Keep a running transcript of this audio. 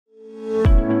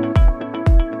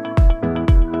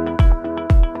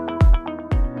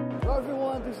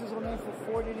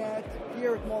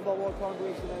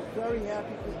very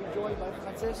happy to be joined by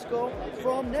Francesco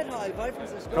from Nethive. Hi,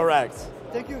 Francesco. Correct.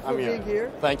 Thank you for being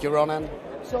here. Thank you, Ronen.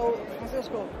 So,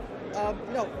 Francesco,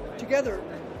 together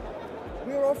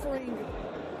we are offering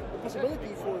the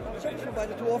possibility for service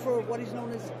provider to offer what is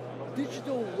known as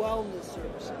digital wellness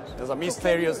services. There's a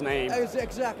mysterious name.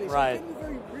 Exactly. Right. So can you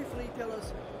very briefly tell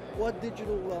us what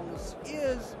digital wellness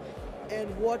is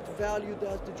and what value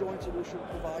does the joint solution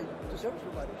provide to service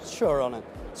providers? Sure, Ronen.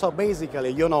 So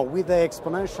basically, with the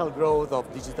exponential growth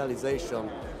of digitalization,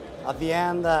 at the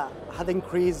end had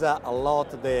increased a lot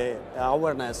the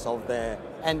awareness of the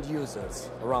end users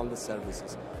around the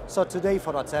services. So today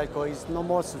for a telco it's no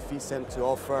more sufficient to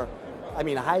offer,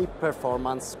 high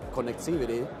performance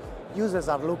connectivity. Users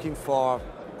are looking for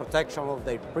protection of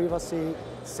their privacy,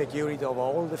 security of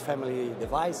all the family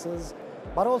devices,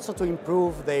 but also to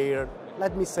improve their,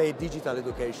 let me say, digital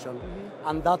education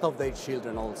and that of their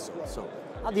children also. So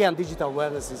at the end, digital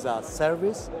wellness is a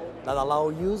service that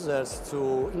allows users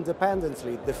to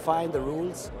independently define the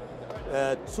rules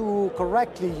to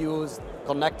correctly use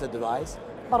connected device,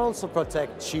 but also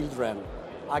protect children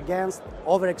against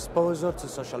overexposure to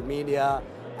social media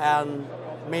and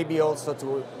maybe also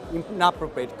to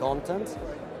inappropriate content,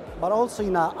 but also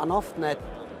in an off-net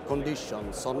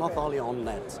condition, so not only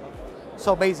on-net.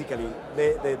 So basically,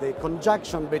 the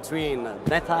conjunction between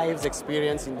Nethive's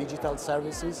experience in digital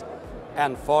services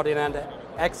and Fortinet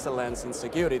excellence in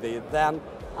security then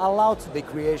allowed the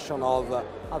creation of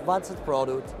advanced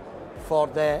product for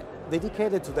the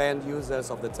dedicated to the end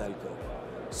users of the telco.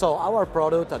 So our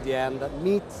product at the end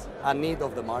meets a need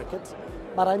of the market,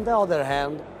 but on the other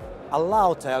hand,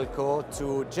 allow telco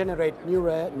to generate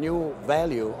new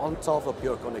value on top of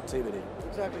pure connectivity.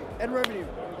 Exactly, and revenue.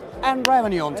 And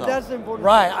revenue on top. And that's the important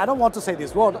Right, thing. I don't want to say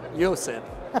this word, you said.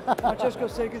 Francesco,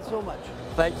 thank you so much.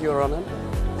 Thank you, Ronen.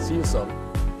 See you soon.